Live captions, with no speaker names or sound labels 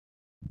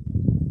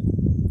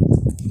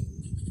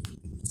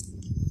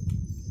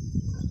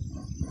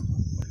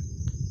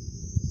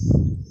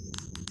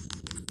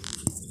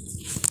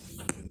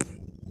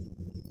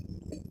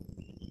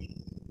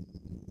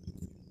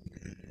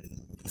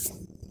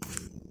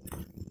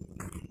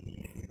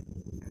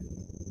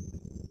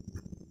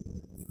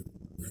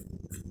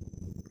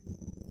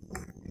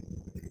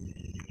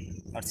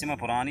पर्ची में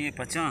पुरानी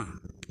पचा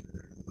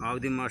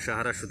आवदी माँ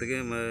शहरा शुदगे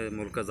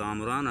मुल्क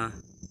जामुराना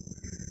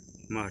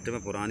माहटे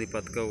में पुरानी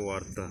पतका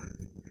वार्ता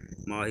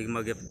माही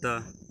मा गिफ्ता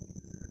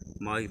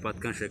माही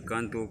पतकन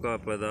शेकान तो का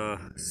पदा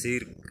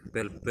सीर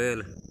पेल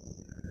पेल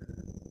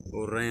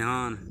और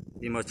रेहान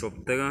इमा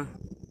चुपतेगा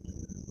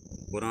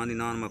पुरानी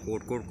नान में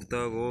कोट कोट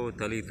कुता वो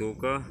तली तो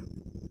का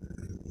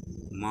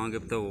माँ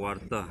गिफ्ता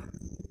वार्ता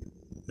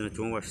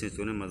चूँ वाशने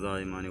चुने मज़ा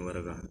इमानी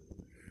वर्गा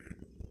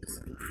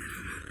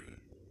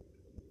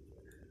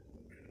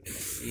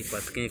ये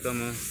पतके कम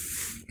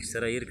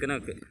सरा इरकना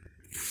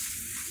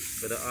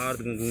कदा आर्द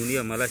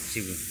गुंगुनिया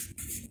मलच्ची गु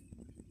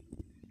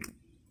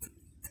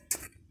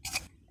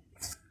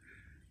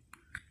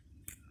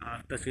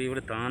आर्ता चुई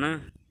बड़े ताना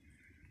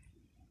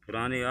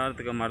पुरानी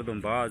आर्त का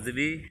मर्दम बाज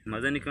भी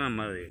मज़ा नहीं कहाँ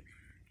मर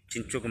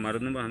चिंचो को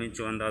मर्दम हमें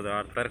चो अंदाज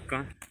आर्त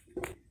तरका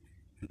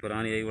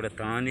पुरानी यही बड़े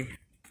तानी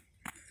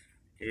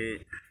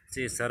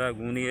ये सरा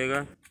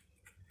गुनिएगा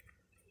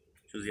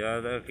जो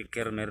ज़्यादा कि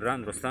कर मेरा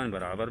दोस्तान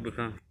बराबर भी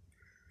कहाँ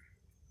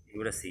ये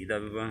बड़ा सीधा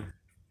भी बा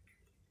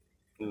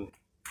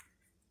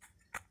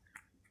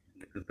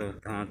तो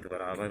थांत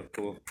बराबर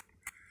को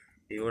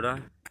ये बड़ा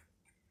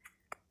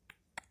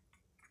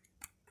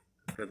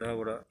कदा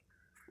बड़ा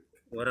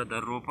वरा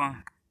दर रोपा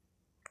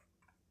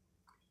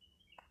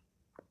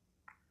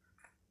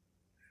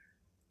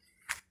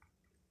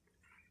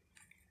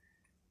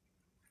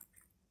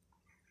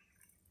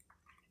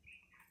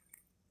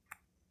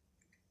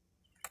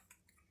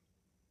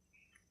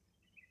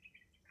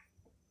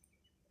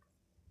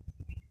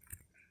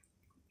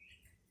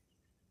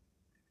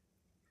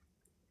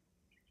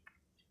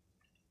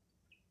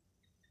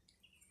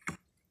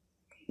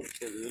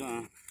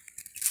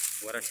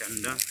वरा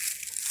चंदा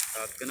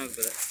साथ कनक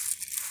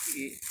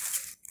ये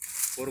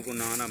पुरगु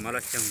नाना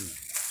मलच्चम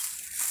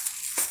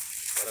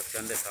वरा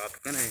चंदे साथ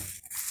कने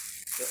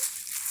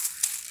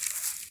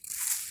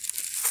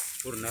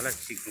पुर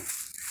नलच्ची को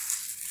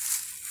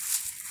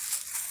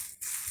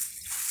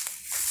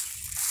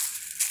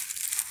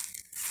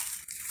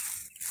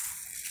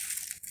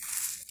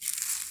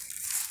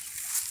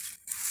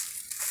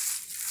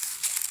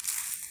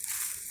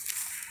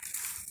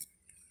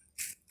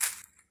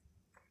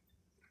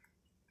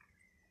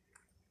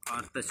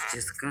आर्ता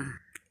जिसका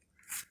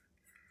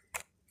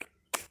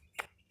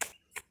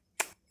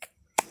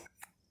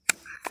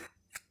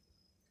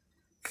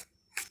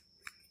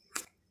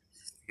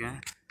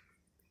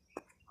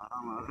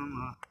आराम आराम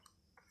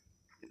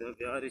इधर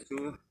प्यार चू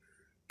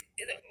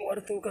इधर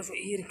वर्तों का सो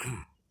ईर का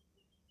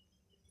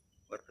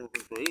वर्तों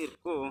का सो ईर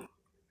को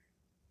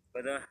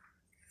पता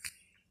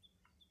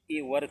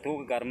ये वर्तों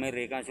का घर में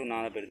रेखा चू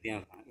नाना बिरतियाँ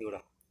का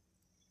इवड़ा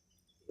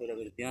इवड़ा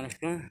बिरतियाँ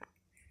इसका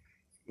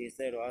इस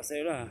साइड वहाँ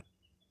साइड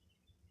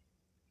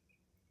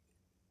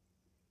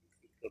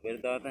तो फिर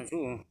दाता छू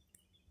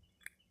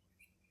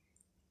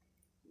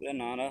पूरा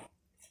नाना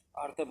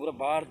आरता पूरा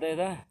बाहर दे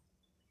दा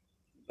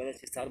बड़े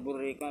से सरबुर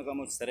रेखा का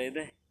मुझ सरे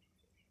दे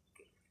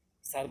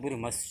सरबुर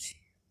मस्त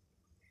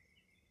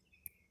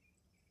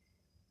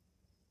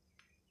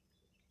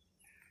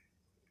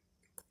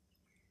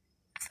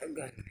सब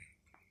घर में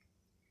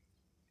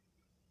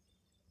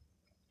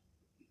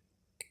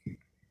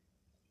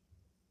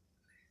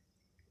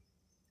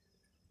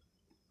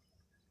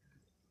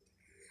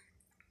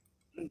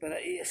पता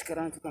ये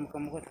अशकरान तो कम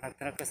कम को थक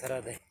थक का सरा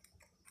दे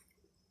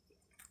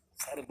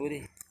सर बुरी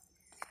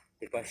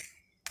पास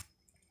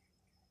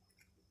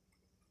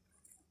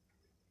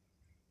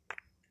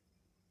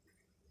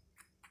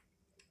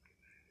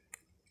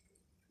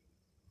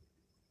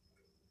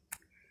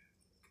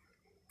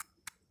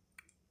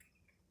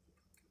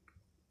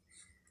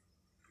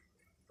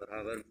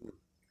बराबर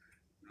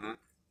ना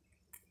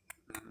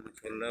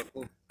छोला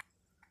को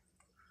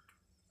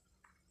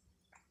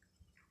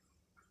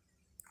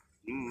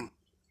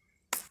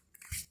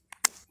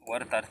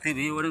वर तरती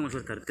भी वरे मुझे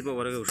तरती पे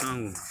वरे उषा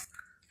हूँ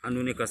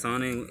अनुने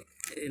कसाने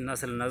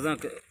नस्ल नज़ा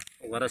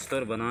वर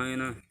स्टोर बनाए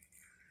ना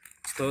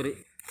स्टोरी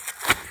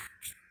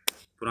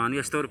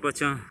पुरानी स्टोर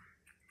पचा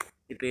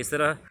ये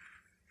पेसरा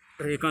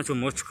रेखा चो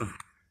मोच का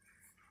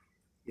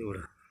ये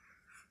बड़ा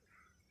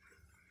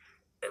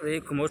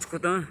रेख मोच को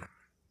था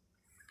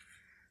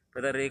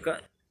पता रेखा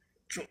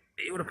चो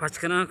ये बड़ा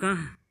फचकना का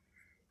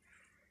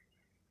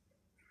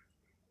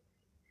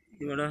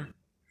ये बड़ा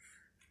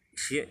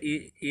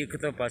एक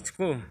तो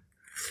पचको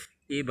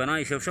ये बना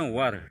इस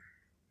वार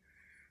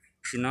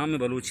इस नाम में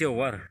बलूची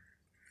वार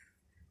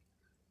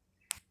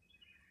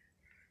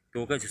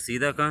तो का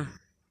सीधा का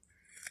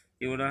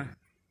ये बड़ा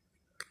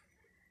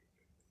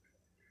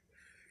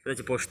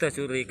फिर पोस्टा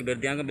चूर एक बेर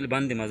दिया बिल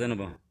बंद मजन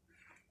बा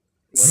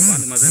वर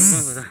बंद मजन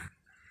बा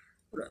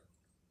पूरा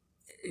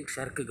एक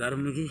शर्क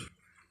गर्म की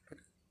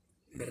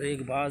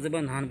एक बाज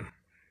बा नान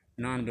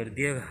नान बेर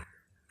दिएगा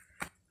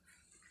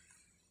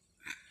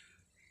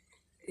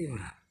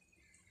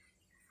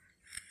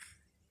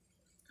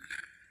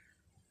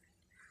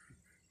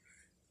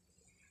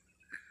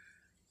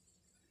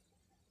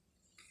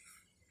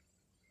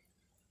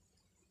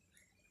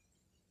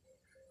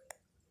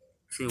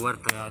सी वर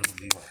तैयार हो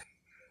गई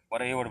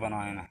वर ये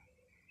बनाए ना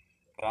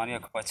पुरानी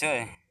एक पचे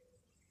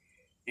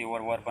ये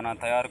वर बना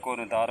तैयार को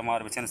दार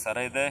मार बिचन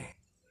सरे दे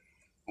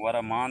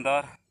वरा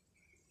मांदार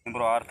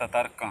इम्ब्रो आरता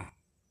तर्क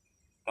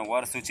तो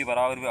वर सूची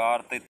बराबर भी आरते